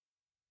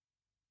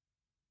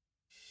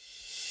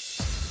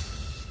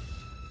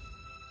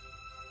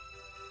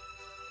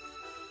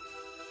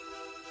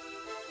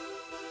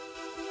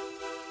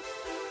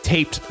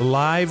taped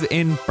live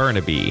in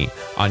Burnaby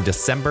on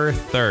December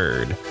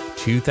 3rd,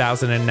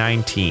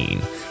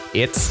 2019.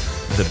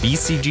 It's the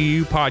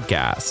BCGU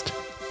Podcast,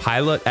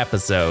 pilot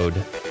episode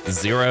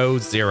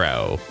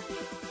 00.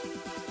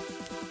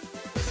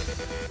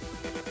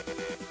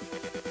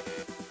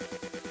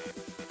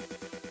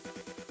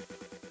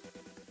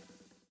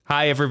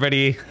 Hi,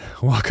 everybody.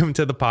 Welcome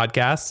to the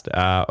podcast.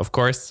 Of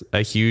course,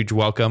 a huge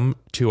welcome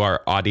to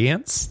our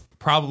audience.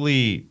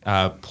 Probably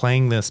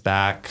playing this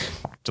back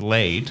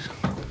delayed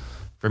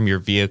from your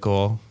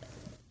vehicle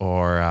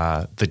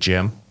or the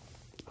gym,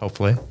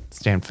 hopefully,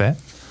 staying fit.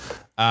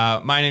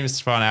 My name is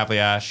Stefan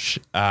Avliash.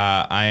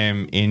 I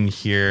am in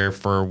here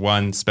for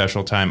one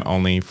special time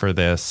only for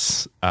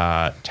this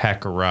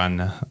tech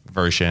run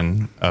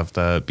version of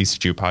the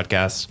BCGU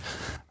podcast.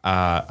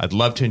 I'd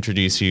love to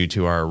introduce you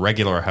to our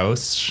regular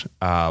host,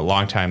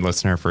 longtime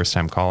listener,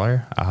 first-time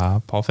caller,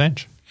 Paul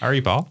Finch. How are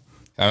you, Paul?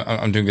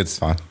 I'm doing good,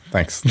 Stefan.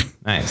 Thanks.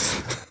 Nice.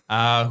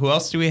 Who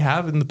else do we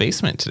have in the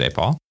basement today,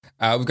 Paul?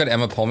 We've got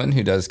Emma Pullman,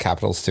 who does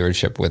capital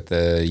stewardship with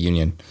the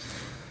union.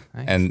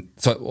 Nice. And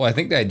so, I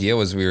think the idea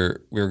was we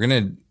were going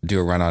to do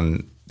a run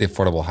on the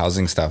affordable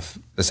housing stuff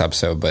this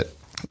episode, but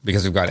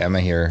because we've got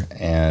Emma here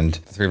and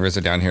the three of us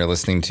are down here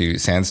listening to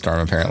Sandstorm,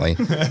 apparently,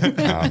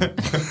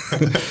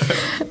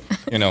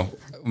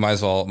 might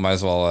as well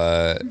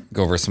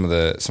go over some of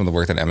the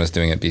work that Emma's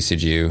doing at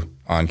BCGU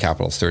on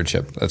capital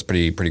stewardship. That's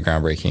pretty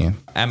groundbreaking.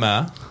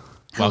 Emma,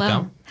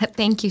 welcome. Hello.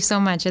 Thank you so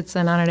much. It's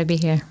an honor to be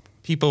here.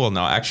 People will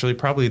know. Actually,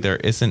 probably there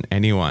isn't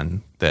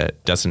anyone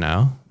that doesn't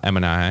know. Emma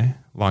and I,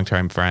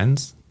 longtime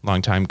friends,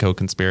 longtime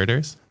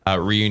co-conspirators,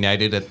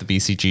 reunited at the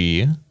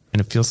BCGU.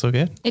 And it feels so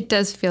good. It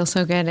does feel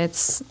so good.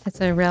 It's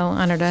a real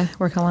honor to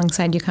work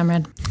alongside you,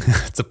 comrade.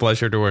 It's a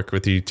pleasure to work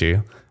with you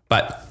too.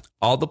 But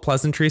all the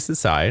pleasantries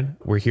aside,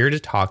 we're here to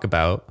talk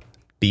about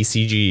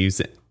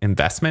BCGU's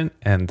investment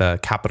and the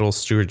capital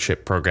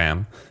stewardship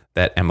program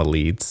that Emma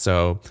leads.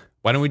 So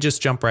why don't we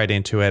just jump right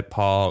into it?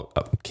 Paul,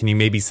 can you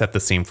maybe set the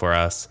scene for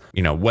us?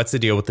 What's the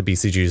deal with the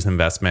BCGU's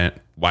investment?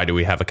 Why do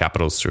we have a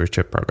capital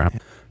stewardship program?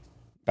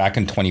 Back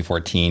in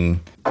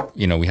 2014,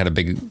 we had a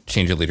big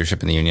change of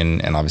leadership in the union,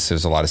 and obviously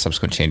there's a lot of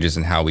subsequent changes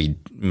in how we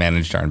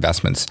managed our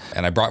investments.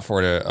 And I brought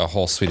forward a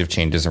whole suite of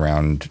changes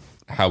around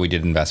how we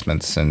did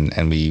investments,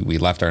 and we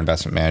left our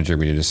investment manager,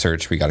 we did a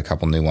search, we got a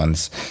couple new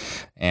ones,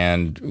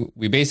 and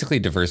we basically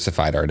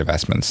diversified our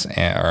investments.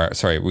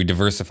 We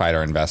diversified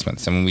our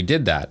investments. And when we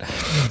did that,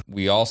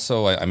 we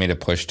also, I made a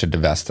push to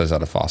divest us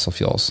out of fossil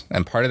fuels.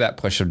 And part of that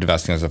push of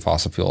divesting us of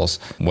fossil fuels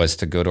was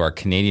to go to our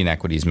Canadian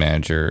equities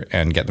manager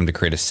and get them to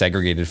create a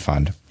segregated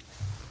fund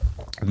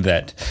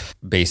that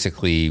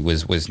basically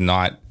was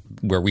not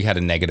where we had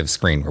a negative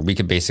screen, where we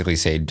could basically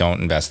say, don't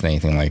invest in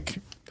anything like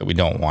that we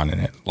don't want in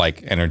it,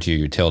 like energy or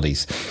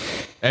utilities.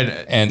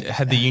 And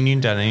had the union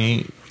done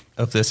any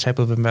of this type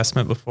of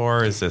investment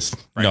before? Is this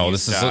no?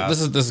 This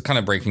is kind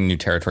of breaking new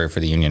territory for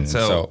the union.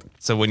 So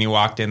when you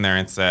walked in there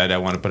and said, I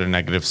want to put a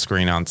negative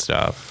screen on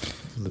stuff,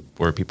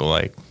 were people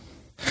like?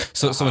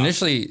 So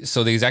initially,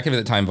 the executive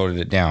at the time voted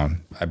it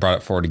down. I brought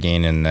it forward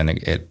again, and then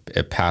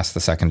it passed the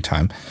second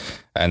time.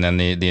 And then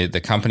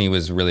the company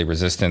was really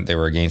resistant. They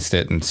were against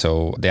it, and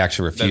so they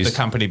actually refused. The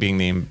company being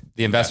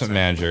the investment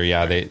manager,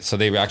 yeah.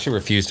 They actually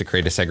refused to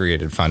create a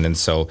segregated fund, and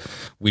so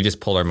we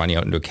just pulled our money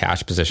out into a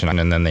cash position.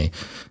 And then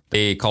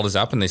they called us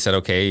up and they said,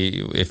 okay,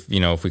 if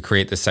we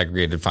create this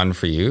segregated fund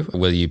for you,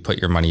 will you put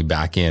your money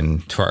back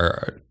into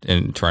our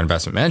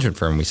investment management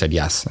firm? We said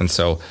yes. And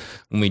so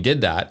when we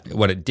did that,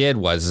 what it did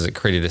was it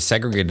created a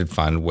segregated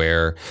fund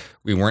where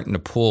we weren't in a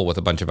pool with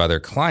a bunch of other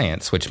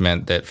clients, which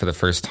meant that for the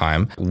first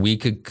time, we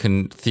could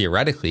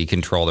theoretically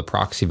control the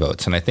proxy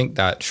votes. And I think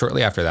that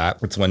shortly after that,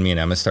 it's when me and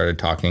Emma started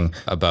talking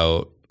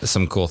about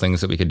some cool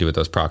things that we could do with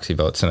those proxy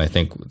votes. And I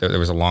think there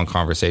was a long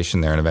conversation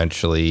there, and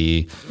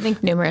eventually... I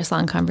think numerous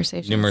long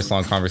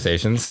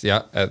conversations.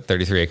 Yeah, at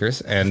 33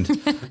 Acres. And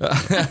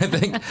I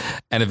think,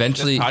 and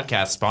eventually... This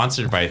podcast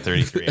sponsored by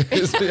 33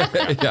 Acres.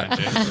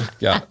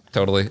 yeah,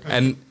 totally.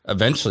 And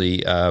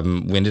eventually,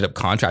 we ended up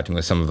contracting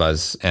with some of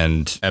us,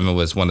 and Emma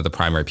was one of the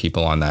primary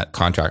people on that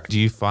contract. Do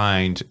you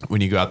find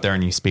when you go out there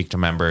and you speak to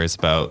members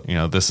about,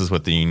 this is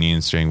what the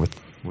union's doing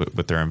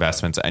with their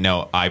investments? I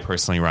know I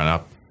personally run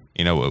up,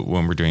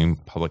 when we're doing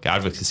public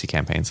advocacy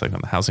campaigns, like on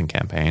the housing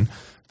campaign,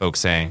 folks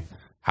saying,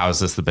 how is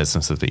this the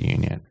business of the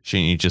union?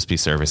 Shouldn't you just be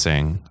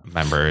servicing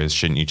members?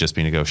 Shouldn't you just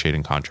be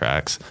negotiating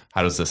contracts?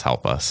 How does this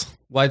help us?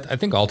 Well, I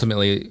think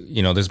ultimately,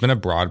 there's been a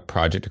broad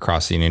project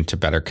across the union to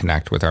better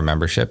connect with our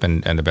membership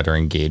and to better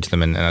engage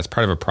them. And that's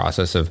part of a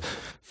process of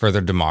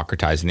further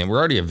democratizing it. We're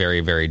already a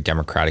very, very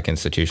democratic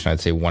institution. I'd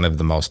say one of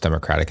the most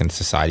democratic in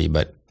society,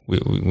 but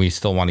we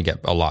still want to get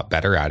a lot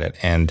better at it.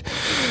 And,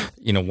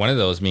 one of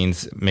those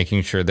means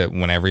making sure that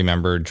when every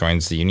member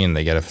joins the union,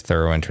 they get a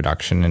thorough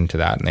introduction into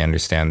that and they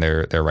understand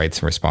their rights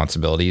and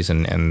responsibilities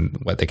and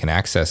what they can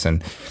access.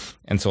 And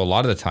so a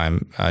lot of the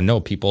time, no,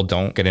 people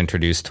don't get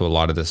introduced to a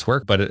lot of this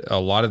work, but a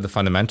lot of the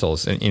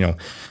fundamentals, and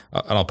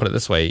I'll put it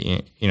this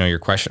way, your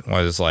question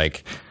was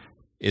like,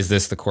 is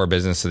this the core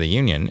business of the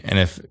union? And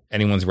if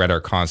anyone's read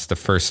our cons, the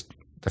first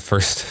the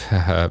first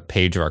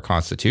page of our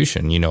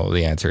Constitution,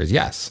 the answer is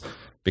yes.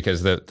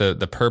 Because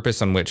the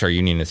purpose on which our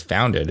union is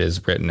founded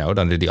is written out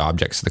under the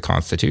objects of the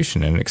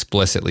Constitution and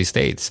explicitly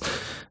states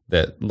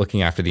that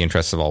looking after the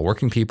interests of all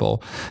working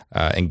people,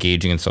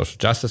 engaging in social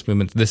justice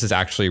movements, this is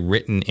actually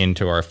written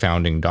into our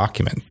founding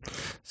document.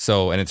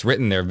 So, and it's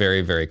written there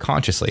very, very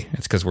consciously.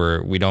 It's because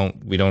we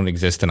don't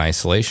exist in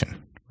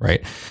isolation,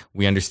 right?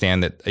 We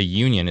understand that a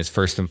union is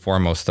first and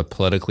foremost the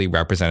politically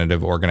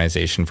representative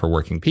organization for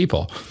working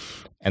people.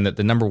 And that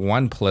the number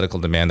one political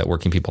demand that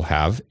working people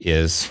have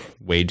is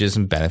wages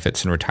and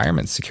benefits and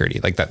retirement security.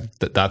 Like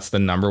that's the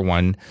number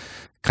one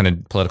kind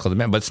of political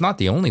demand, but it's not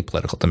the only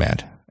political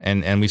demand.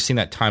 And we've seen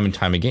that time and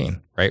time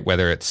again, right?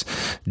 Whether it's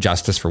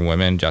justice for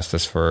women,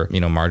 justice for,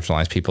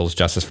 marginalized peoples,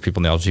 justice for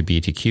people in the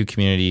LGBTQ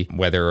community,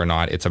 whether or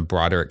not it's a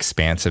broader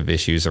expanse of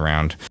issues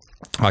around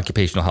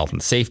occupational health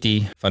and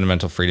safety,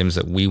 fundamental freedoms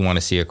that we want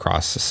to see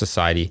across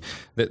society.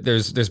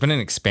 There's been an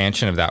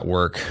expansion of that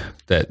work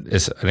that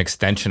is an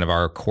extension of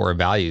our core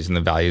values and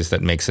the values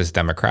that makes us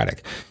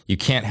democratic. You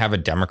can't have a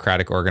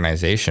democratic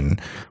organization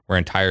where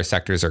entire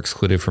sectors are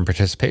excluded from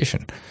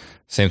participation.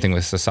 Same thing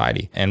with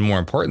society. And more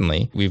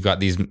importantly, we've got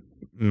these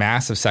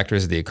massive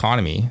sectors of the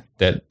economy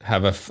that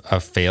have a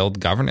failed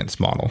governance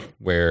model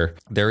where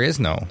there is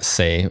no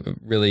say.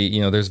 Really,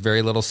 there's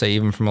very little say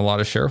even from a lot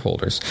of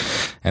shareholders.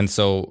 And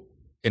so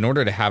in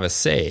order to have a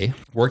say,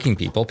 working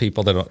people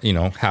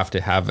that, have to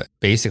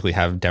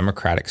have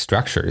democratic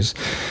structures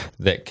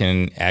that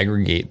can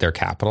aggregate their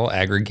capital,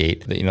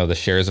 aggregate the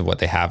shares of what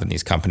they have in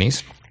these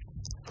companies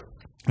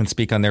and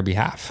speak on their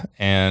behalf.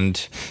 And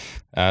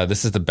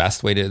this is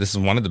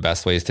one of the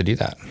best ways to do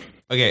that.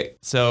 Okay,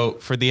 so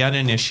for the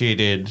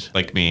uninitiated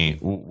like me,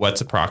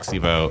 what's a proxy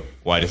vote?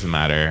 Why does it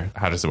matter?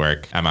 How does it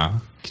work? Emma,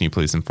 can you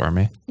please inform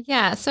me?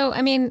 Yeah, so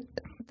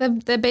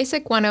the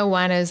basic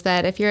 101 is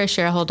that if you're a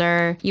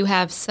shareholder, you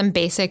have some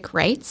basic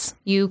rights.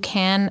 You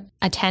can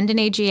attend an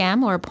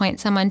AGM or appoint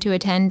someone to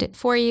attend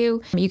for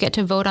you. You get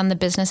to vote on the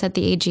business at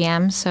the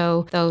AGM.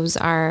 So those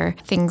are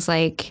things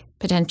like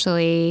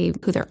potentially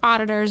who their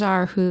auditors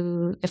are,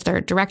 if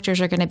their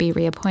directors are going to be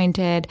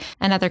reappointed,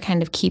 and other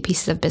kind of key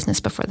pieces of business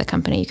before the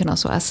company. You can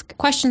also ask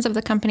questions of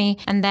the company.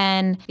 And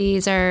then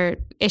these are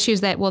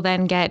issues that will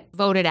then get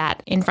voted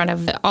at in front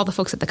of all the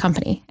folks at the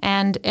company.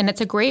 And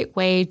it's a great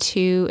way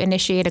to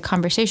initiate a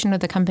conversation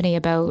with the company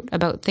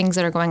about things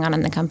that are going on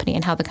in the company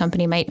and how the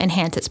company might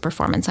enhance its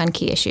performance on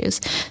key issues.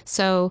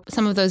 So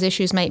some of those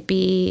issues might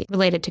be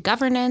related to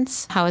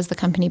governance. How is the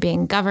company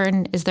being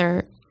governed? Is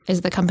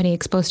the company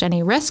exposed to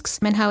any risks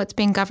in how it's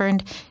being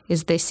governed?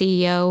 Is the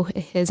CEO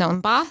his own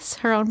boss,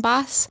 her own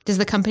boss? Does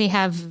the company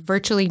have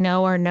virtually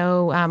no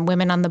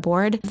women on the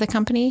board of the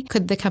company?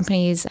 Could the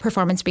company's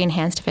performance be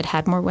enhanced if it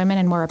had more women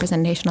and more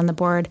representation on the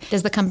board?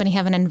 Does the company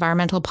have an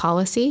environmental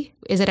policy?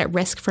 Is it at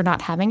risk for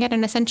not having it?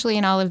 And essentially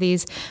in all of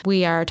these,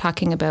 we are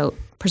talking about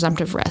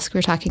presumptive risk.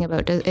 We're talking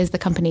about, is the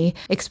company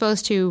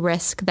exposed to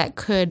risk that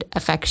could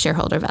affect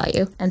shareholder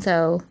value? And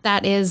so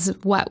that is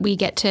what we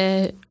get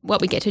to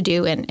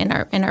do in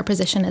our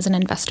position as an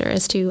investor,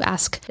 is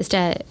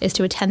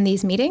to attend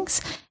these meetings.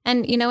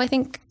 And I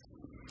think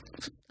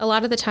a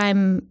lot of the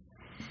time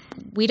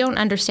we don't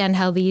understand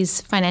how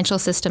these financial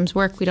systems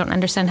work. We don't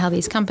understand how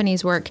these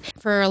companies work.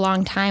 For a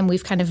long time,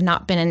 we've kind of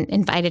not been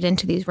invited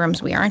into these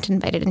rooms. We aren't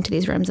invited into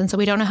these rooms. And so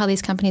we don't know how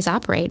these companies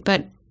operate.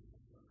 But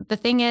the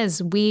thing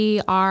is,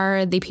 we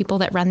are the people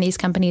that run these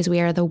companies. We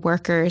are the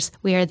workers.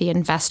 We are the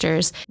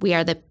investors. We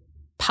are the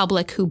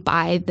public who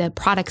buy the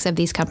products of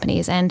these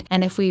companies. And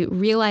if we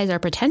realize our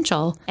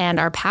potential and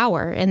our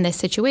power in this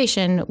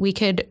situation, we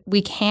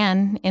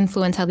can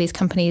influence how these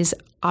companies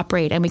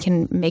operate, and we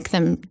can make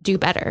them do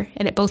better.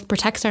 And it both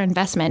protects our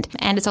investment,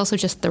 and it's also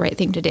just the right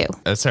thing to do.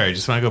 Sorry, I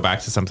just want to go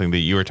back to something that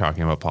you were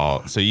talking about,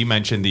 Paul. So you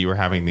mentioned that you were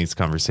having these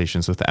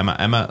conversations with Emma.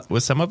 Emma,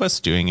 was some of us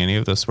doing any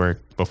of this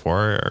work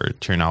before? Or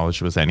to your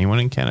knowledge, was anyone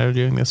in Canada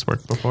doing this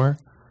work before?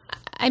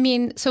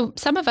 So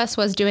some of us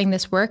was doing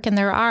this work, and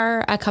there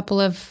are a couple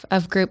of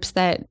groups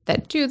that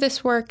do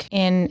this work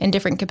in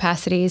different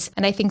capacities.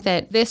 And I think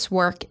that this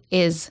work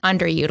is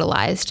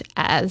underutilized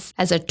as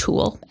a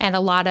tool. And a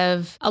lot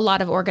of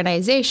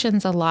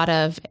organizations, a lot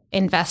of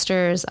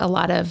investors, a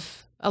lot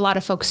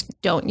of folks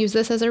don't use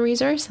this as a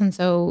resource. And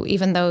so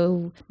even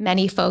though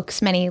many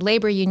folks, many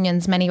labor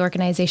unions, many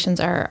organizations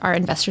are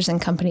investors in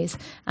companies,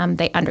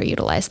 they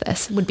underutilize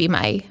this, would be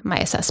my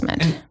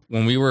assessment.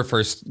 When we were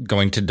first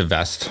going to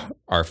divest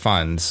our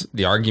funds,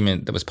 the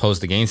argument that was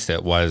posed against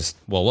it was,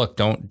 well, look,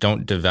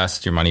 don't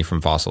divest your money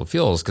from fossil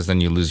fuels, because then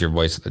you lose your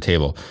voice at the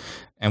table.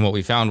 And what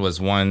we found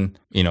was, one,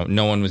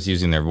 no one was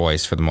using their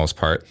voice for the most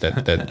part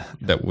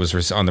that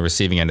was on the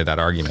receiving end of that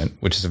argument,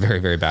 which is a very,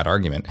 very bad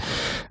argument,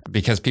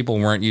 because people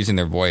weren't using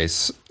their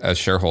voice as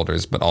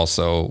shareholders, but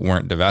also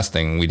weren't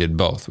divesting. We did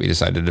both. We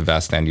decided to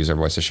divest and use our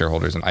voice as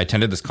shareholders. And I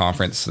attended this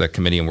conference, the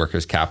Committee on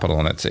Workers' Capital,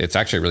 and it's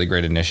actually a really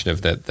great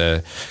initiative that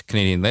the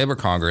Canadian Labour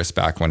Congress,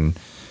 back when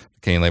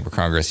Canadian Labour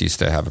Congress used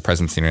to have a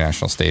presence in the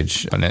international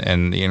stage, and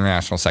the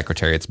International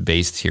Secretariat's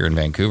based here in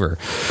Vancouver.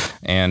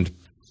 And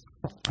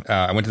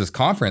I went to this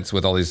conference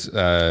with all these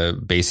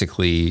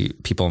basically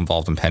people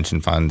involved in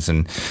pension funds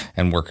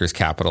and workers'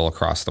 capital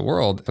across the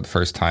world for the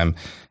first time,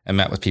 and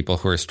met with people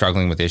who are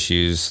struggling with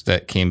issues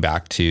that came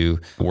back to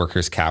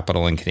workers'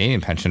 capital and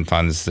Canadian pension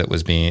funds that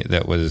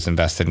was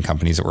invested in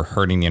companies that were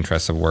hurting the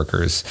interests of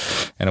workers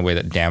in a way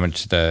that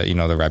damaged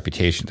the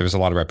reputation. There was a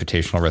lot of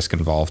reputational risk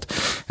involved,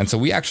 and so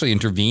we actually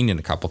intervened in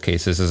a couple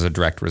cases as a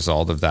direct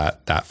result of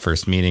that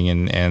first meeting,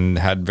 and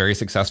had very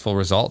successful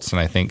results. And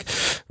I think,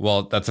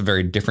 well, that's a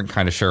very different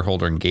kind of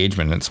shareholder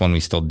engagement. It's one we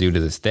still do to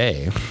this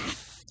day.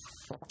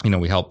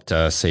 We helped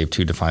save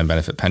 2 defined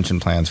benefit pension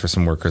plans for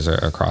some workers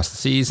across the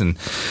seas, and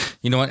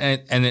what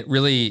it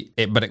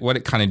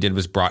kind of did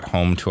was brought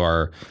home to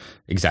our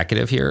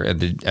executive here at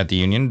the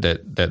union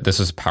that this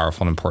is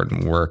powerful and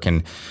important work,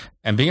 and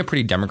being a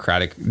pretty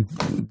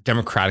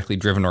democratically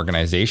driven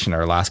organization.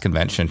 Our last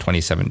convention in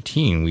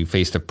 2017, we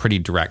faced a pretty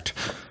direct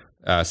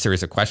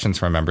series of questions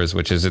from our members,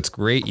 which is, it's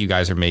great you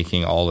guys are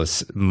making all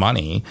this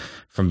money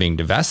from being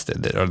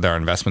divested, that our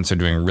investments are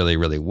doing really,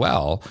 really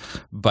well,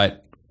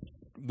 but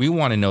we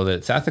want to know that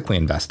it's ethically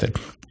invested.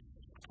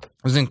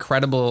 It was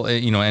incredible,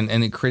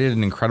 and it created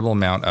an incredible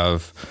amount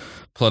of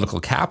political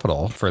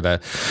capital for the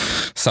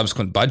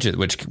subsequent budget,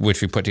 which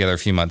we put together a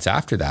few months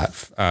after that,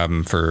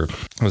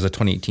 it was a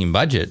 2018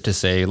 budget, to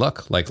say,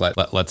 look,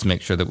 let's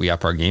make sure that we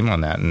up our game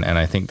on that. And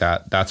I think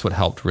that's what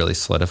helped really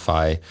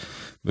solidify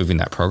moving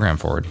that program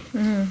forward.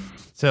 Mm-hmm.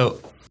 So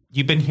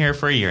you've been here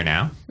for a year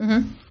now.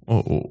 Mm-hmm.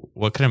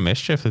 What kind of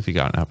mischief have you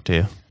gotten up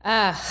to?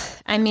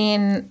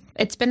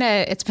 It's been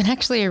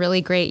actually a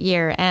really great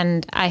year,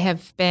 and I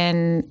have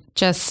been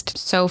just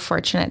so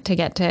fortunate to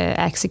get to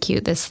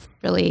execute this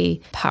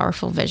really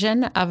powerful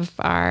vision of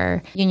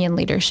our union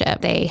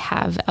leadership. They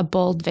have a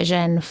bold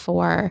vision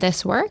for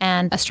this work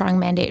and a strong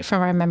mandate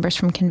from our members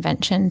from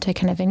convention to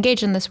kind of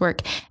engage in this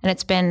work. And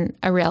it's been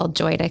a real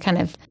joy to kind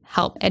of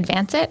help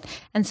advance it.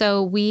 And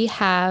so we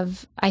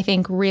have, I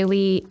think,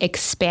 really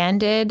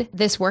expanded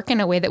this work in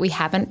a way that we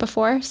haven't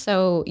before.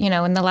 So,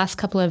 in the last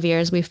couple of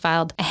years, we've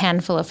filed a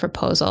handful of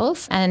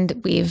proposals, and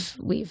we've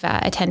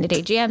attended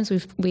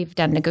AGMs. We've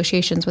done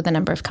negotiations with a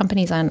number of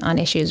companies on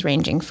issues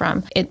ranging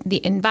from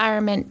the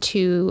environment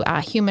to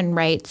human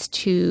rights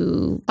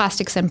to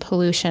plastics and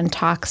pollution,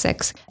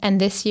 toxics. And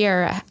this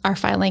year are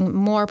filing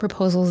more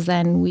proposals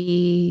than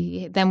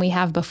we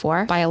have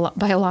before by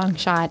a long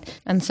shot.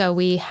 And so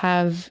we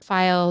have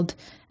filed,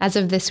 as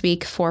of this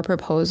week, 4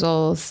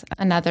 proposals,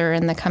 another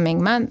in the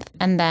coming month,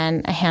 and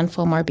then a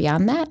handful more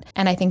beyond that.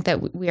 And I think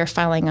that we are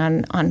filing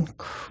on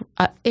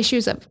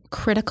issues of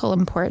critical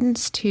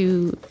importance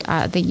to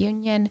the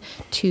union,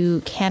 to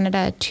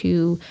Canada,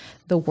 to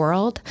the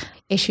world,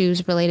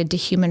 issues related to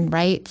human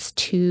rights,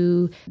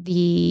 to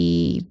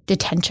the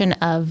detention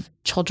of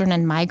children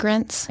and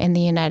migrants in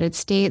the United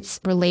States,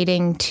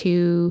 relating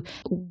to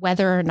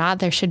whether or not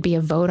there should be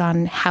a vote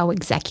on how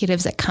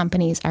executives at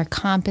companies are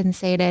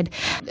compensated,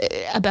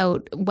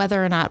 about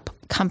whether or not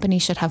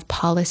companies should have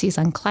policies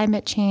on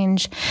climate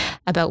change,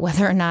 about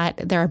whether or not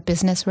there are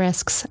business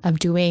risks of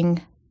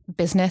doing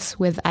business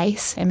with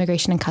ICE,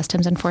 Immigration and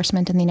Customs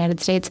Enforcement in the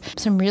United States.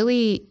 Some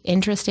really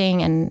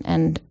interesting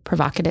and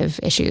provocative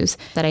issues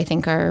that I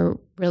think are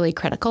really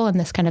critical in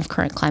this kind of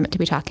current climate to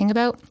be talking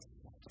about.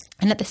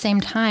 And at the same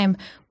time,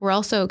 we're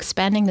also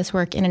expanding this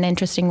work in an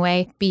interesting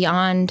way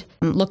beyond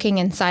looking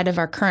inside of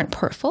our current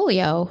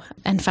portfolio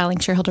and filing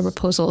shareholder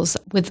proposals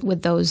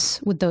with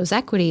those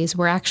equities.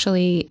 We're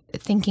actually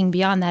thinking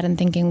beyond that and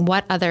thinking,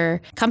 what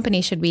other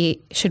companies should we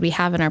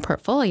have in our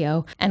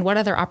portfolio, and what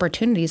other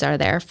opportunities are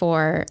there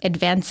for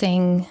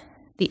advancing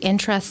the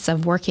interests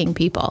of working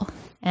people?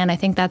 And I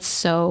think that's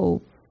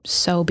so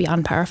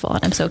beyond powerful,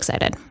 and I'm so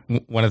excited.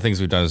 One of the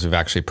things we've done is we've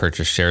actually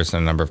purchased shares in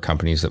a number of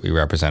companies that we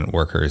represent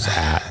workers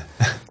at,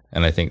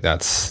 and I think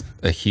that's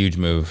a huge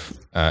move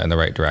in the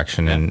right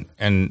direction. Yeah.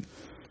 And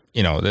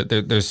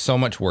there's so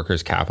much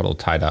workers' capital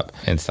tied up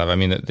and stuff. I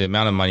mean, the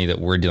amount of money that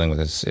we're dealing with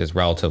is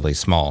relatively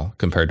small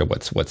compared to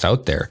what's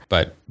out there.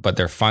 But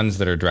they're funds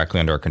that are directly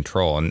under our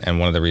control, and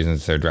one of the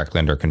reasons they're directly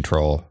under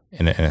control,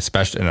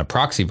 especially in a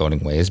proxy voting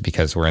way, is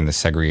because we're in the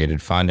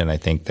segregated fund. And I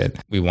think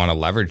that we want to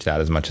leverage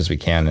that as much as we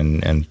can,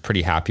 and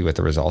pretty happy with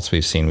the results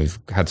we've seen. We've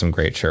had some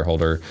great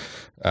shareholder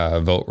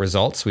vote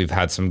results. We've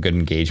had some good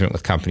engagement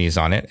with companies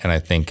on it. And I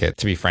think,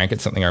 to be frank,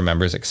 it's something our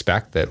members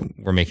expect, that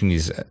we're making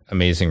these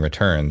amazing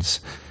returns,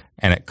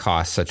 and it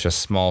costs such a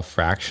small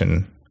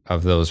fraction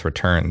of those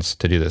returns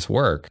to do this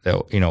work that,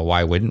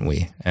 why wouldn't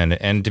we?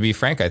 And to be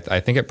frank, I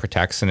think it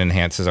protects and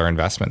enhances our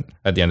investment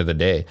at the end of the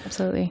day.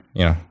 Absolutely.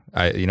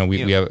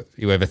 We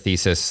have a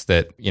thesis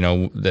that,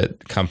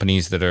 that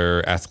companies that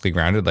are ethically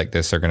grounded like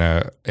this are going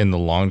to, in the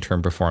long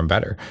term, perform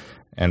better.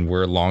 And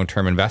we're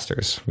long-term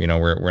investors.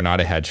 We're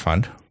not a hedge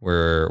fund.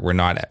 We're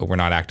not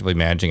actively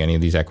managing any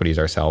of these equities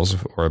ourselves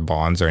or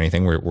bonds or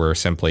anything. We're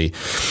simply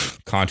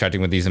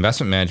contracting with these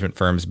investment management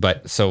firms.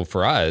 But so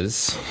for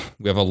us,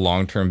 we have a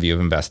long-term view of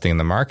investing in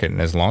the market,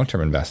 and as long-term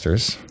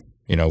investors,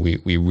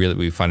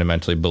 we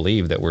fundamentally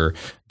believe that we're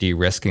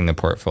de-risking the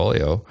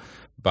portfolio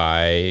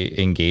by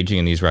engaging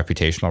in these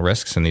reputational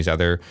risks and these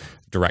other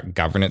direct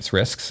governance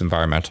risks,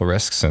 environmental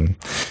risks, and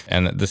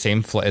the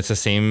same. It's the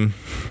same,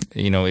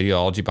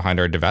 ideology behind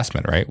our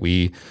divestment, right?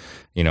 We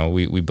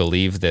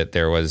believe that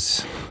there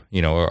was,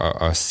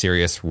 a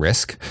serious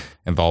risk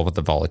involved with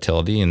the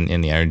volatility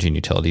in the energy and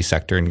utility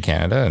sector in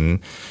Canada, and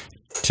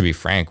to be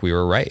frank, we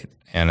were right.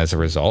 And as a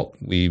result,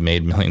 we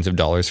made millions of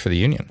dollars for the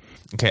union.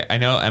 Okay, I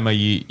know, Emma,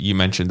 you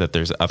mentioned that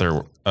there's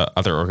other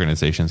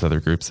organizations, other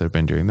groups that have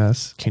been doing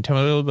this. Can you tell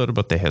me a little bit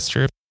about the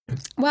history?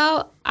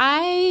 Well,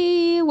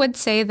 I would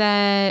say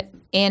that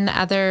in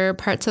other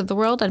parts of the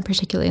world, and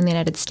particularly in the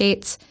United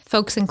States,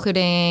 folks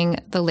including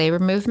the labor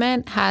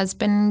movement has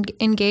been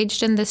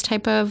engaged in this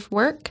type of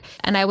work.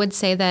 And I would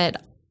say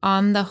that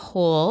on the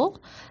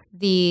whole,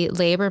 the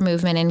labor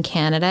movement in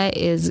Canada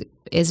is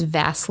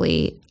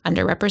vastly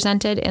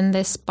underrepresented in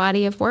this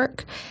body of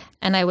work.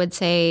 And I would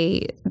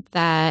say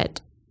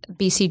that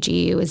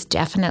BCGEU is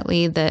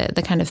definitely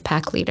the kind of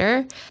pack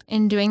leader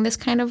in doing this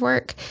kind of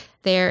work.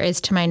 There is,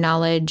 to my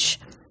knowledge,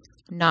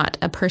 not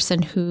a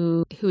person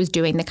who is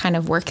doing the kind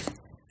of work,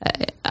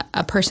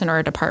 a person or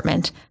a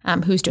department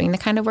who's doing the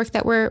kind of work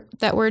that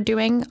we're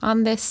doing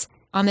on this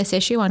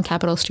issue on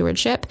capital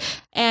stewardship.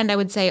 And I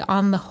would say,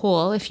 on the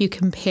whole, if you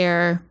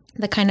compare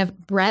the kind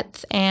of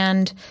breadth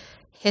and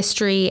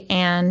history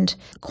and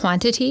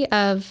quantity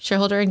of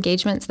shareholder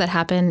engagements that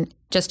happen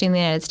just in the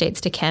United States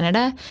to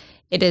Canada,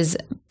 it is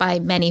by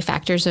many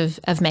factors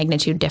of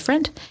magnitude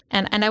different.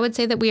 And I would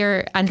say that we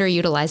are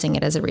underutilizing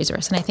it as a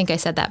resource. And I think I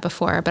said that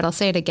before, but I'll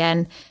say it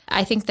again.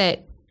 I think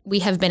that we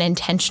have been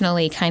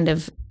intentionally kind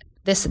of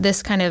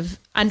this kind of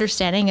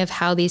understanding of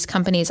how these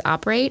companies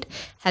operate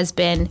has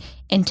been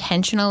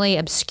intentionally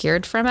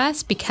obscured from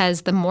us,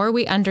 because the more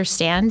we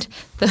understand,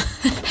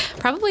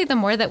 probably the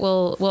more that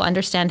we'll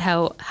understand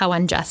how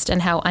unjust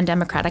and how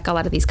undemocratic a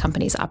lot of these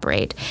companies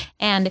operate.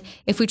 And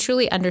if we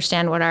truly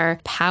understand what our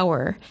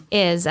power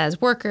is as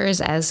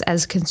workers,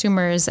 as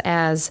consumers,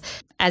 as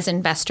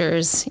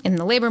investors in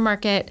the labor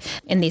market,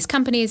 in these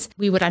companies,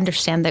 we would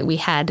understand that we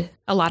had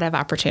a lot of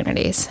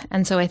opportunities.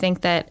 And so I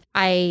think that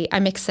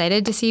I'm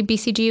excited to see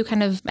BCGEU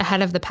kind of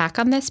ahead of the pack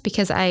on this,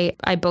 because I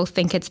both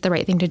think it's the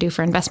right thing to do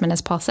for investment,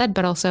 as Paul said,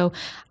 but also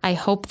I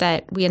hope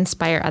that we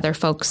inspire other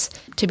folks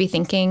to be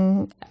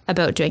thinking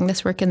about doing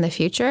this work in the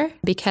future,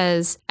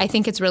 because I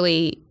think it's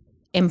really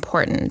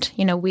important.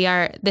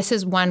 This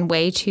is one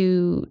way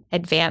to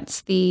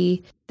advance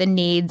the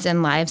needs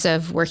and lives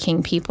of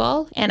working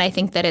people. And I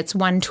think that it's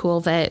one tool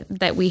that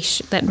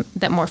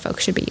more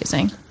folks should be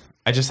using.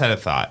 I just had a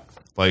thought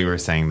while you were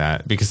saying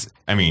that, because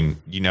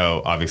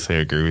obviously I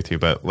agree with you,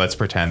 but let's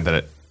pretend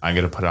that I'm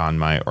going to put on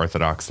my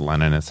Orthodox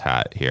Leninist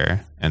hat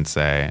here and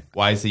say,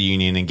 why is the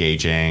union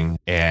engaging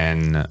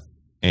in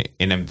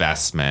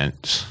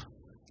investment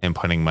and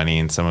putting money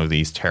in some of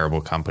these terrible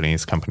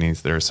companies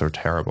that are so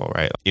terrible,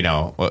 right?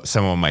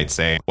 Someone might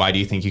say, why do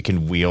you think you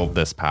can wield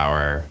this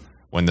power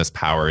when this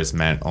power is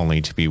meant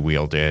only to be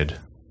wielded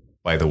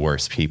by the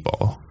worst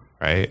people,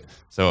 right?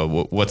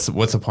 So what's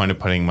the point of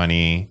putting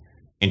money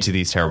into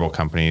these terrible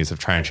companies, of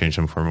trying to change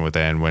them from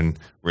within, when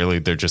really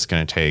they're just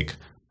going to take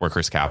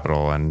workers'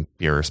 capital and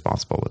be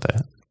irresponsible with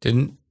it?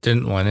 Didn't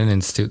Lenin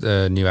institute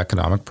the new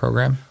economic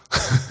program?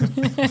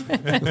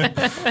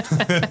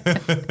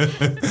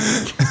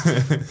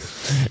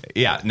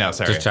 Yeah, no,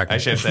 sorry. I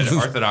should have said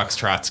Orthodox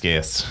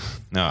Trotskyist.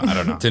 No, I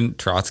don't know. Didn't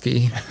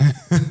Trotsky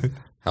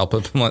help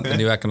implement the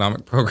new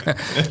economic program?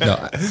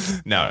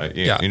 No,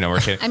 we're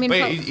kidding. I mean,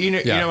 but you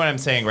know what I'm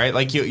saying, right?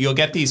 Like you'll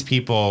get these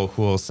people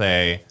who will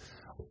say,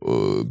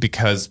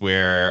 because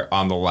we're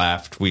on the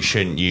left, we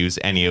shouldn't use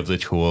any of the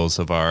tools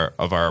of our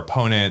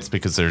opponents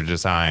because they're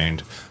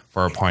designed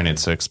for our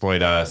opponents to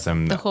exploit us.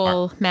 And the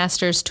whole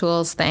master's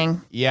tools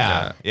thing.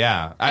 Yeah.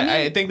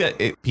 I think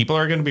that people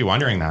are going to be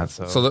wondering that.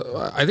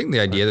 So I think the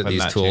idea that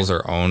these tools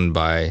are owned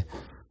by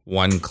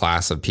one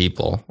class of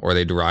people, or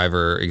they derive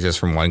or exist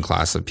from one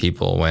class of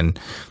people, when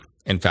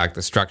in fact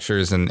the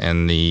structures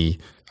and the,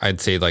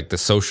 I'd say, like the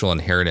social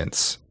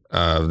inheritance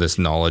of this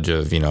knowledge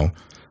of,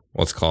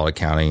 let's call it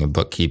accounting and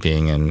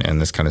bookkeeping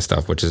and this kind of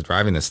stuff, which is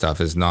driving this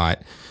stuff, is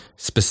not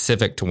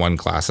specific to one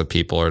class of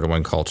people or to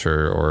one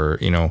culture, or,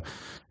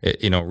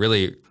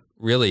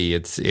 really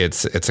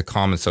it's a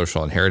common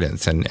social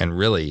inheritance. And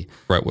really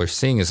what we're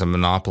seeing is a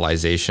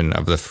monopolization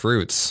of the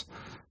fruits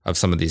of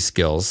some of these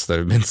skills that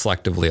have been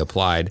selectively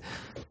applied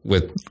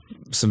with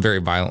some very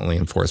violently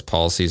enforced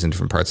policies in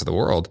different parts of the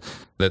world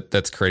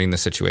that's creating the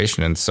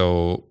situation. And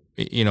so,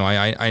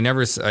 I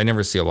never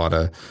see a lot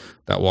of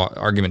that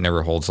argument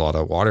never holds a lot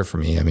of water for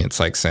me. I mean, it's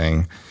like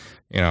saying,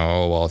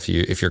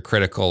 if you're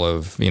critical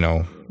of,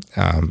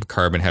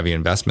 carbon heavy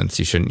investments,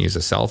 you shouldn't use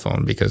a cell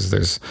phone because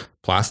there's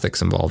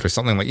plastics involved or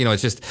something like,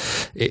 it's just,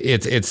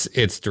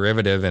 it's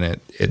derivative, and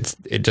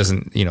it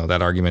doesn't,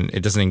 that argument, it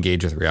doesn't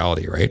engage with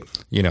reality, right?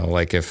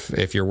 Like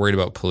if you're worried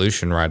about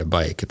pollution, ride a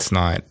bike. It's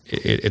not,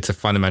 it's a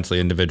fundamentally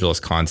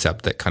individualist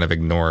concept that kind of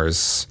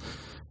ignores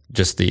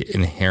just the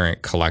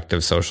inherent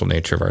collective social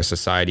nature of our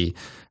society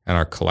and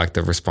our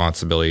collective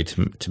responsibility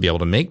to be able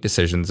to make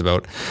decisions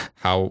about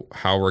how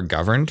we're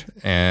governed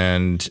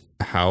and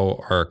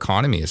how our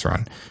economy is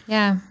run.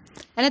 Yeah.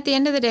 And at the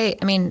end of the day,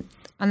 I mean,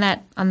 on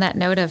that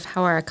note of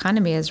how our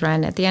economy is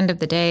run, at the end of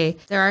the day,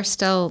 there are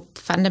still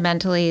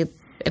fundamentally,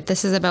 if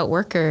this is about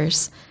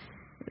workers,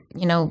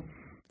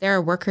 there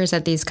are workers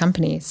at these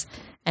companies.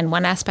 And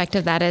one aspect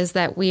of that is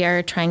that we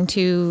are trying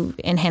to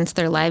enhance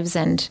their lives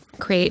and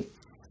create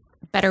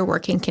better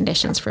working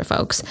conditions for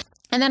folks.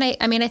 And then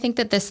I think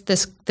that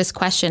this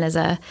question is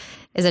a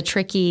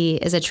tricky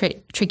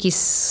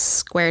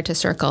square to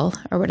circle,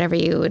 or whatever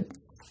you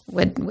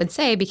would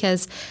say,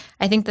 because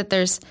I think that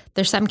there's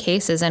some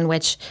cases in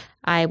which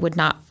I would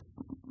not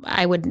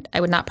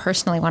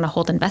personally want to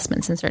hold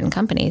investments in certain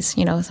companies.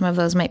 Some of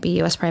those might be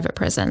U.S. private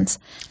prisons.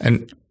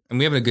 And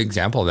we have a good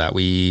example of that.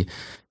 We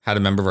had a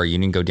member of our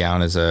union go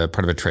down as a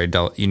part of a trade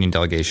union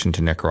delegation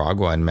to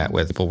Nicaragua and met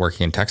with people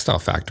working in textile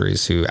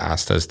factories who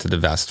asked us to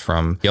divest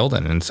from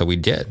Gildan. And so we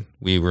did.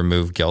 We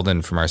removed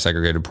Gildan from our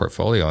segregated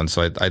portfolio. And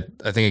so I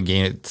think,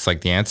 again, it's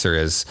like the answer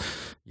is,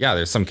 yeah,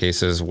 there's some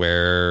cases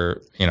where,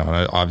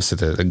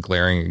 obviously the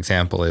glaring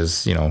example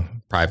is,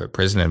 private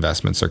prison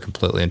investments are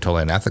completely and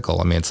totally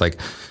unethical. I mean, it's like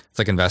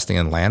investing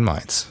in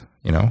landmines,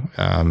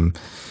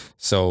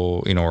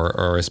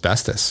 or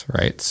asbestos,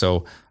 right?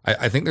 So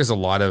I think there's a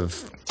lot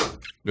of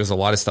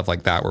stuff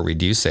like that where we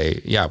do say,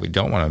 yeah, we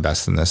don't want to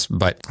invest in this.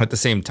 But at the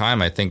same time,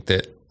 I think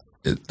that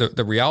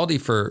the reality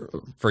for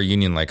a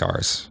union like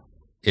ours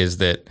is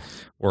that,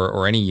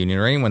 or any union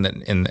or anyone that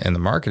in the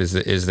market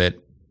is that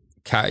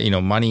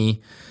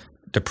money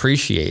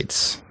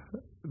depreciates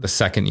the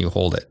second you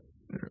hold it.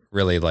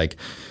 Really, like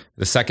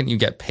the second you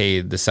get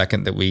paid, the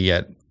second that we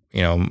get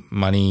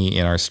money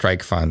in our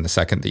strike fund, the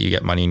second that you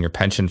get money in your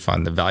pension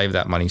fund, the value of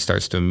that money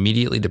starts to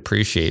immediately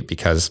depreciate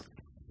because,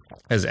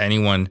 as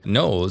anyone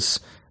knows,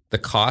 the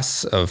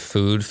costs of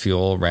food,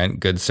 fuel, rent,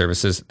 goods,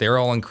 services, they're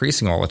all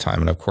increasing all the time.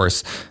 And of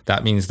course,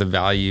 that means the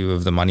value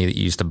of the money that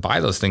you used to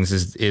buy those things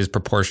is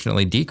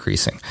proportionately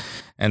decreasing.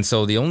 And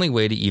so the only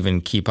way to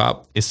even keep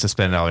up is to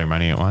spend all your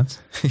money at once.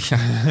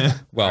 Yeah.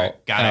 Well,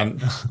 right, got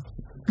it.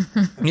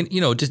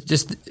 It's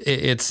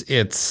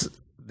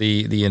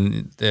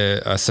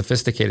the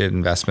sophisticated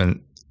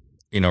investment,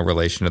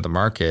 relation to the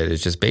market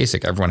is just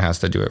basic. Everyone has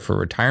to do it for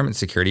retirement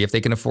security if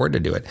they can afford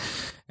to do it.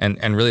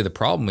 And really the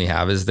problem we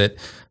have is that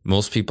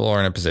most people are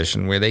in a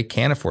position where they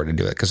can't afford to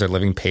do it because they're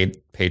living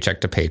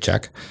paycheck to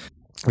paycheck.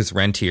 This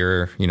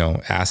rentier,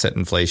 asset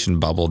inflation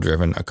bubble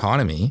driven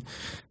economy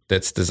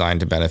that's designed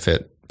to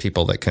benefit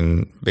people that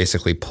can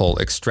basically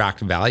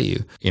extract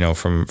value,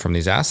 from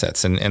these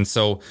assets. And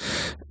so,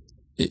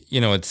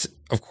 it's,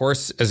 of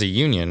course, as a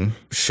union,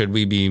 should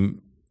we be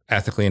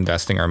ethically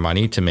investing our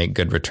money to make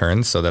good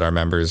returns so that our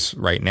members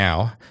right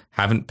now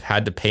haven't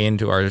had to pay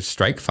into our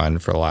strike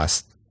fund for the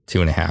last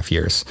 2.5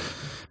 years,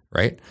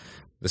 right?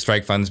 The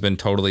strike fund's been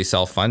totally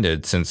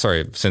self-funded since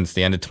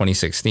the end of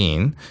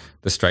 2016.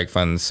 The strike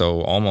fund,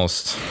 so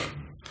almost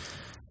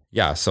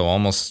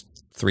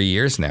 3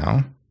 years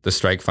now, the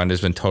strike fund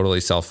has been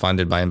totally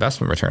self-funded by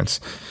investment returns.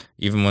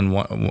 Even when,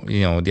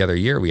 the other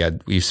year we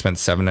spent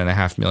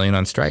 $7.5 million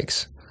on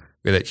strikes.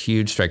 We had that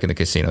huge strike in the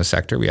casino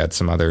sector. We had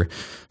some other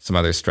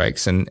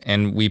strikes,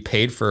 and we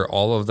paid for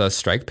all of the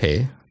strike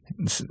pay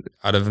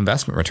out of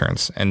investment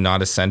returns, and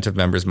not a cent of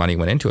members' money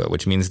went into it,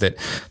 which means that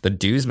the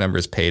dues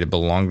members pay to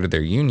belong to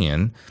their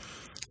union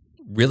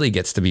really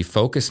gets to be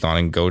focused on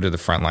and go to the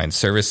frontline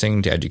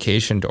servicing, to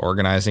education, to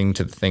organizing,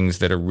 to the things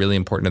that are really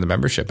important to the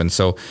membership. And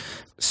so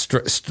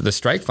the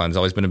strike fund's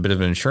always been a bit of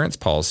an insurance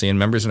policy, and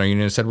members in our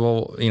union have said,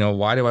 well,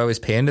 why do I always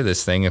pay into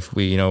this thing if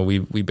we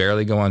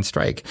barely go on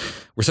strike?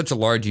 We're such a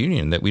large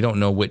union that we don't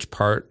know which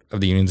part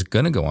of the union's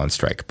going to go on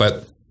strike.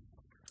 But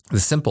the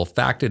simple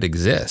fact it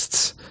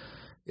exists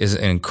is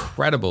an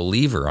incredible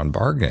lever on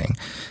bargaining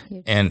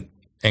and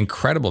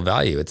incredible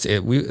value.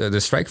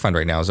 The strike fund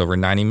right now is over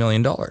 $90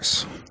 million.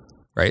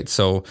 Right.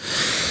 So,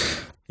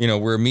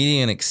 we're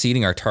meeting and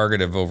exceeding our target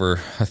of over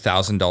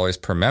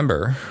 $1,000 per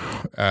member,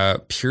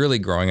 purely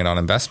growing it on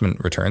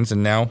investment returns.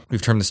 And now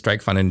we've turned the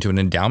strike fund into an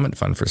endowment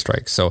fund for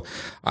strikes. So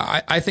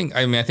I think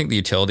the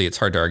utility, it's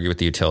hard to argue with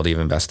the utility of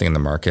investing in the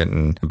market.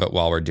 But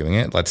while we're doing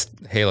it, let's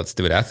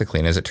do it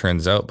ethically. And as it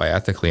turns out, by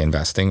ethically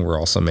investing, we're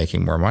also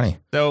making more money.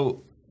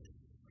 So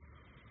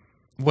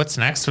what's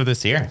next for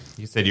this year?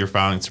 You said you're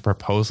filing some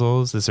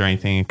proposals. Is there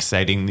anything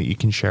exciting that you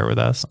can share with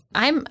us?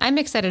 I'm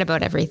excited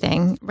about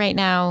everything. Right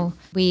now,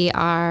 we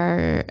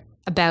are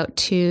about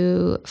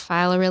to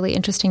file a really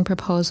interesting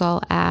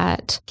proposal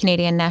at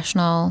Canadian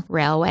National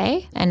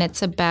Railway. And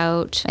it's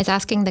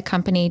asking the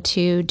company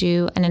to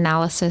do an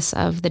analysis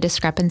of the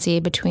discrepancy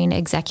between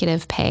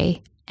executive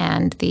pay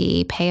and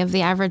the pay of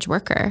the average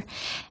worker.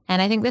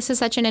 And I think this is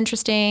such an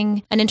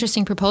interesting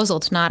proposal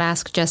to not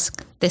ask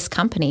just this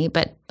company,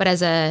 but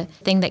as a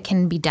thing that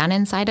can be done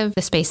inside of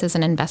the space as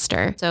an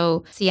investor.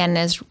 So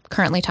CN is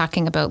currently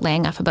talking about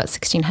laying off about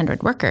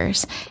 1,600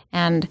 workers.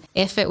 And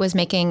if it was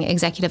making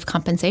executive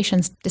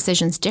compensation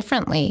decisions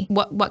differently,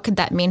 what could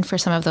that mean for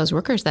some of those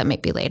workers that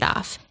might be laid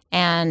off?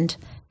 And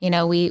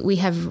we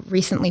have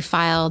recently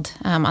filed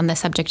on the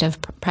subject of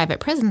private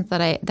prisons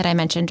that I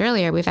mentioned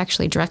earlier. We've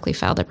actually directly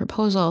filed a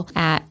proposal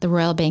at the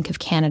Royal Bank of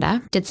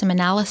Canada. Did some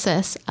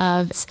analysis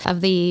of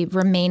the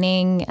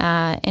remaining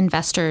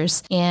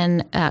investors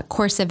in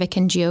CoreCivic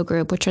and Geo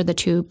Group, which are the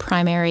two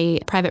primary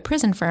private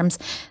prison firms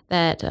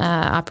that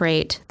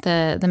operate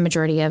the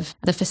majority of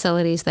the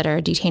facilities that are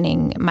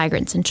detaining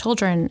migrants and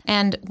children.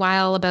 And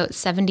while about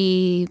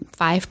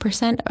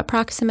 75%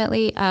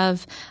 approximately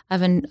of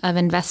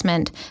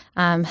investment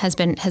has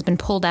been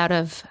pulled out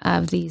of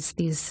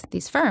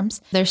these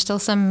firms, there's still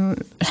some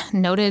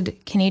noted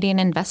Canadian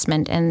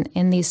investment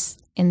in these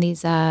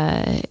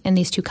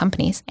two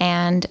companies,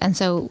 and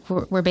so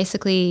we're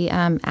basically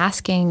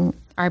asking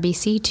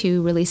RBC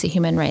to release a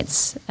human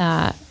rights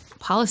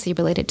policy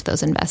related to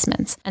those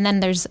investments. And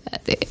then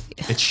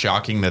it's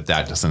shocking that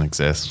doesn't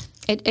exist.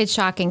 It's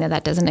shocking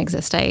that doesn't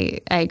exist.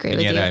 I agree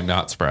with you. And yet I'm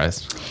not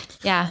surprised.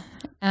 Yeah.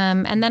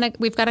 And then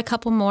we've got a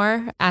couple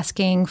more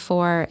asking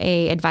for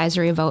a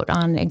advisory vote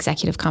on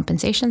executive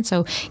compensation.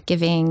 So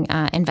giving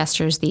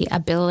investors the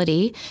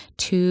ability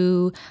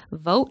to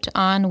vote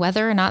on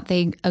whether or not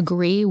they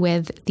agree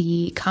with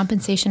the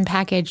compensation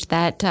package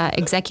that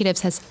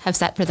executives have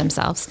set for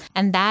themselves.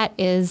 And that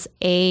is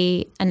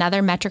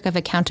another metric of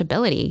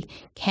accountability.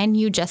 Can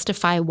you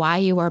justify why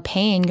you are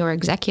paying your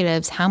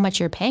executives how much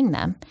you're paying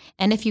them?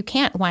 And if you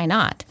can't, why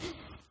not?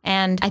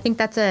 And I think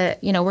that's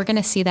we're going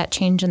to see that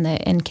change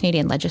in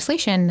Canadian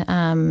legislation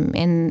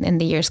in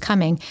the years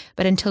coming.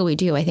 But until we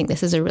do, I think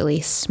this is a really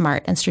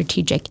smart and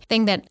strategic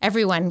thing that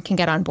everyone can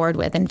get on board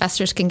with.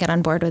 Investors can get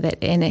on board with it,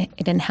 and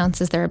it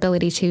enhances their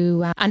ability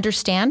to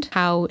understand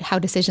how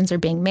decisions are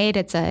being made.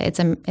 It's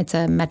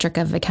a metric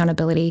of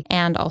accountability,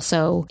 and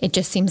also it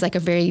just seems like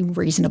a very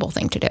reasonable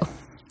thing to do.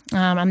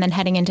 And then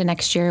heading into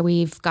next year,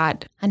 we've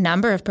got a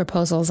number of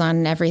proposals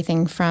on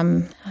everything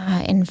from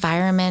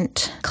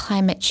environment,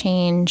 climate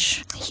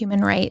change, human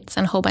rights,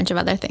 and a whole bunch of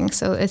other things.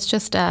 So it's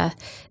just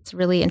it's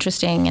really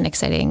interesting and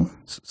exciting.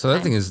 So the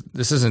other thing is,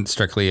 this isn't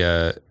strictly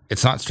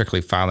it's not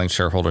strictly filing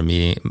shareholder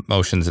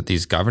motions at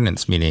these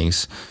governance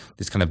meetings,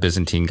 these kind of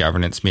Byzantine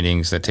governance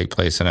meetings that take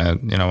place in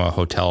a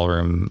hotel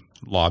room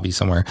lobby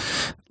somewhere.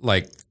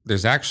 Like,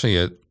 there's actually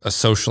a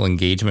social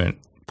engagement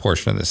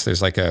portion of this.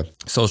 There's like a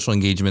social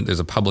engagement. There's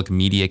a public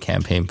media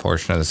campaign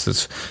portion of this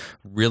that's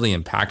really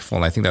impactful.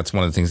 And I think that's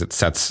one of the things that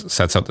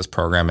sets out this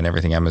program and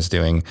everything Emma's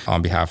doing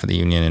on behalf of the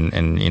union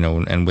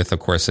and with, of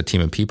course, a team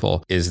of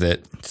people, is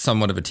that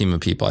somewhat of a team of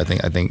people. I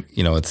think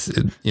there's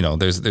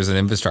an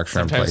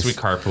infrastructure in place. Sometimes we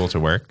carpool to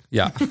work.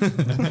 Yeah.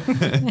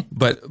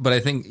 But I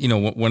think,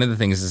 one of the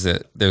things is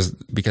that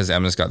because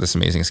Emma's got this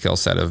amazing skill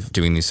set of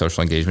doing these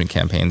social engagement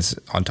campaigns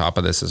on top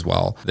of this as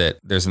well, that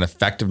there's an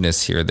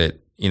effectiveness here that,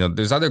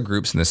 there's other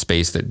groups in the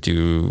space that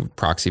do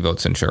proxy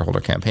votes and shareholder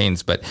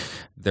campaigns, but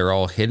they're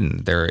all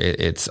hidden.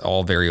 It's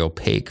all very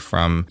opaque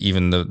from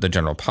even the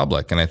general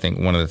public. And I think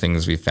one of the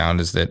things we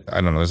found is that,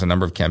 there's a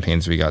number of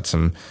campaigns we got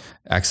some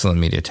excellent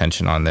media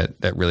attention on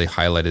that really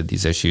highlighted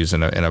these issues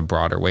in a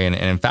broader way, and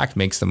in fact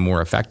makes them more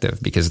effective,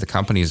 because the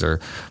companies are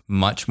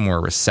much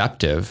more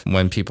receptive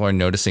when people are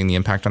noticing the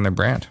impact on their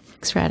brand.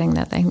 Thanks for adding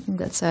that. I think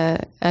that's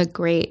a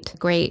great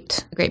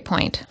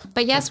point.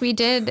 But yes, we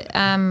did.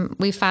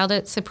 We filed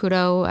at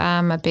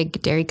Saputo, a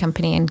big dairy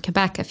company in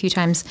Quebec, a few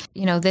times.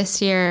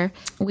 This year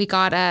we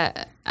got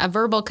a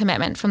verbal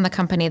commitment from the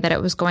company that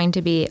it was going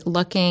to be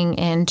looking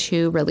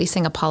into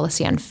releasing a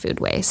policy on food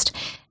waste.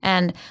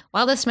 And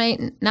while this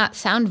might not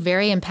sound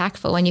very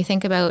impactful, when you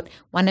think about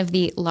one of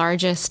the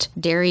largest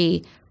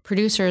dairy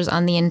producers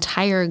on the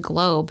entire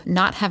globe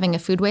not having a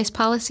food waste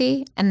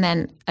policy and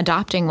then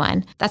adopting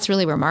one, that's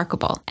really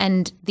remarkable.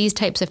 And these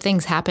types of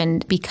things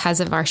happen because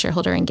of our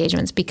shareholder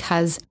engagements,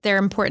 because they're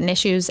important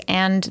issues,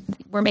 and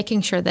we're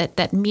making sure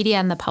that media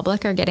and the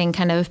public are getting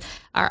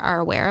are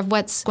aware of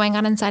what's going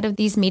on inside of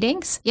these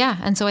meetings. Yeah.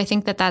 And so I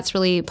think that's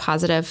really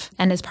positive.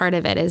 And as part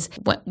of it is,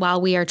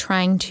 while we are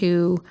trying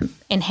to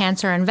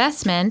enhance our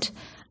investment,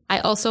 I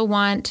also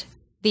want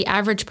the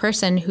average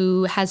person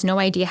who has no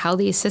idea how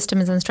these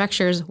systems and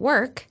structures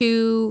work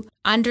to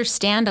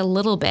understand a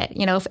little bit.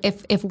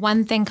 If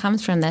one thing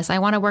comes from this, I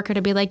want a worker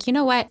to be like, you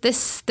know what,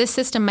 this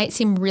system might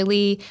seem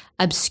really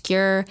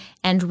obscure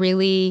and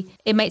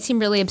it might seem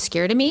really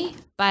obscure to me,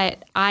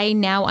 but I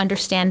now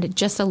understand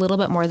just a little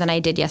bit more than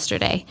I did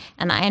yesterday.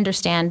 And I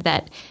understand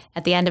that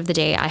at the end of the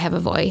day, I have a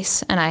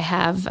voice, and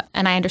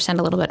I understand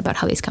a little bit about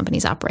how these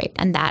companies operate.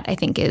 And that, I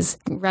think, is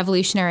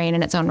revolutionary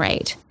in its own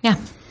right. Yeah.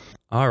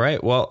 All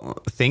right.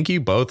 Well, thank you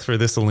both for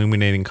this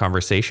illuminating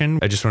conversation.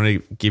 I just want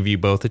to give you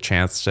both a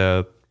chance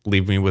to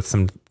leave me with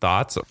some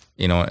thoughts.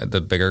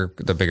 The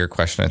bigger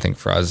question, I think,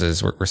 for us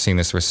is we're seeing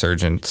this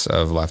resurgence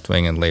of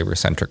left-wing and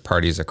labor-centric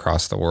parties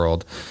across the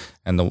world,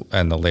 and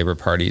the labor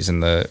parties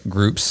and the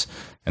groups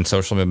and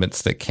social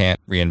movements that can't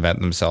reinvent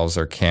themselves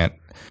or can't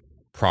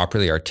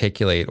properly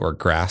articulate or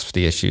grasp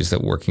the issues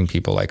that working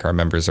people like our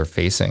members are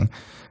facing.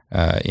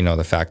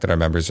 The fact that our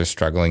members are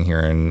struggling here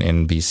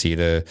in BC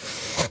to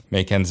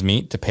make ends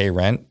meet, to pay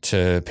rent,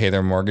 to pay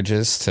their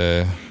mortgages,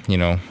 to,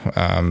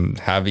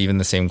 have even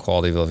the same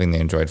quality of living they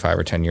enjoyed 5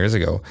 or 10 years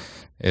ago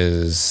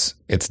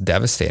it's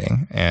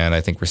devastating. And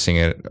I think we're seeing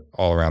it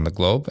all around the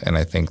globe. And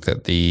I think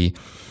that the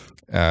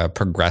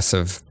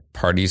progressive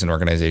parties and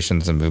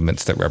organizations and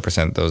movements that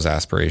represent those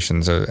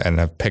aspirations and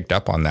have picked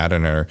up on that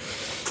and are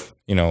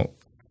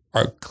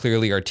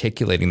clearly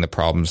articulating the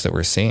problems that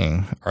we're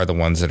seeing are the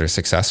ones that are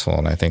successful.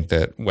 And I think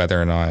that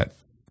whether or not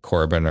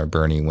Corbyn or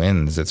Bernie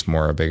wins, it's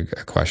more a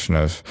question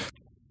of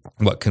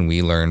what can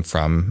we learn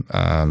from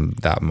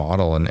that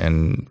model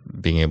and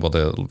being able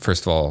to,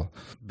 first of all,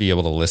 be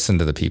able to listen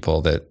to the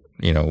people that,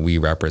 we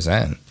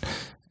represent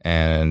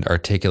and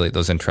articulate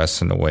those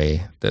interests in a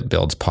way that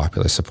builds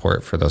popular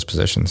support for those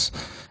positions.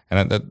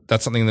 And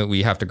that's something that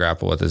we have to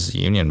grapple with as a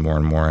union more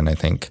and more, and I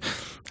think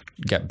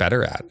get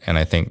better at. And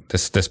I think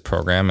this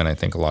program, and I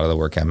think a lot of the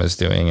work Emma's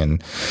doing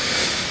and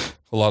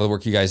a lot of the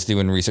work you guys do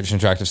in research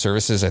and interactive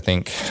services, I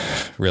think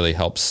really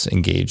helps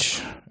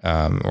engage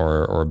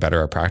or better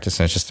our practice.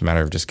 And it's just a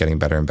matter of just getting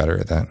better and better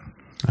at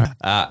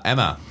that.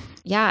 Emma.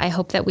 Yeah, I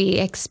hope that we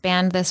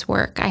expand this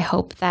work. I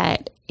hope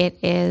that it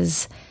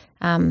is,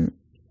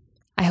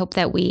 I hope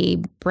that we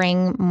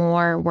bring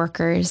more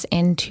workers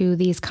into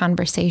these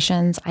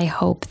conversations. I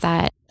hope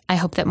that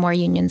more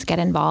unions get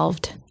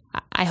involved.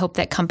 I hope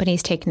that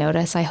companies take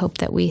notice. I hope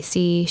that we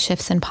see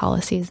shifts in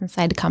policies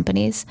inside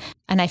companies.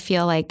 And I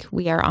feel like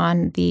we are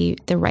on the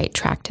right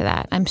track to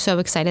that. I'm so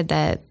excited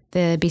that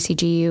the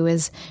BCGEU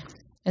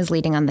is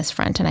leading on this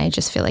front. And I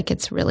just feel like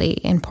it's really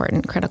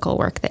important, critical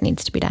work that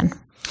needs to be done.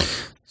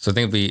 So I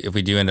think if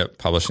we do end up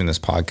publishing this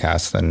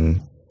podcast,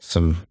 then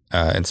some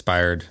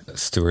inspired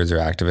stewards or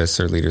activists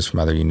or leaders from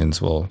other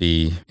unions will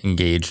be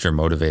engaged or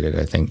motivated,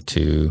 I think,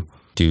 to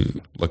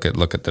look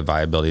at the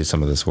viability of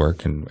some of this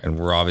work. And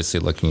we're obviously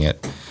looking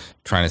at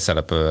trying to set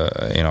up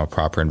a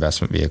proper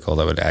investment vehicle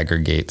that would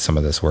aggregate some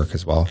of this work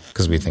as well,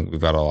 because we think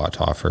we've got a lot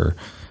to offer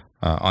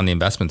on the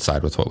investment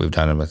side with what we've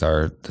done and with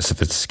the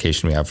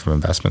sophistication we have from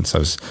investments.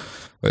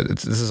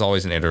 This is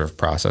always an iterative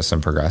process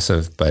and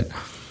progressive, but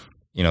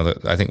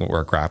I think what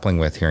we're grappling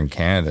with here in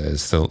Canada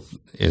is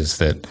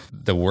that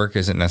the work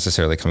isn't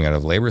necessarily coming out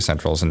of labor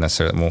centrals and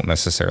won't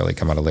necessarily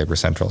come out of labor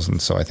centrals.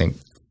 And so I think,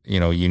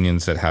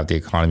 unions that have the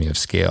economy of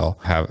scale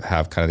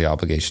have kind of the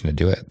obligation to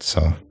do it.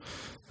 So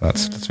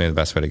that's maybe the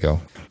best way to go.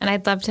 And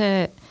I'd love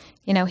to,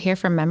 hear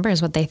from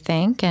members what they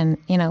think and,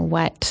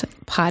 what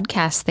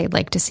podcasts they'd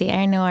like to see.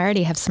 I know I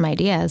already have some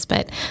ideas,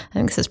 but I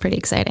think this is pretty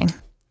exciting.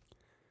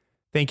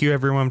 Thank you,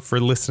 everyone, for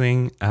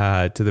listening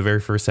to the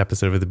very first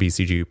episode of the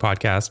BCGEU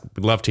podcast.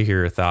 We'd love to hear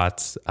your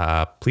thoughts.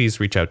 Please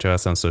reach out to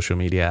us on social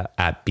media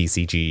at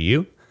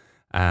BCGEU.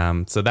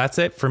 So that's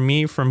it from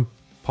me, from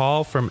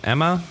Paul, from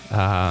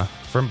Emma,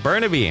 from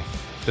Burnaby.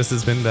 This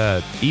has been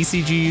the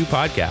BCGEU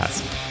podcast.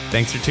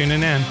 Thanks for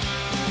tuning in.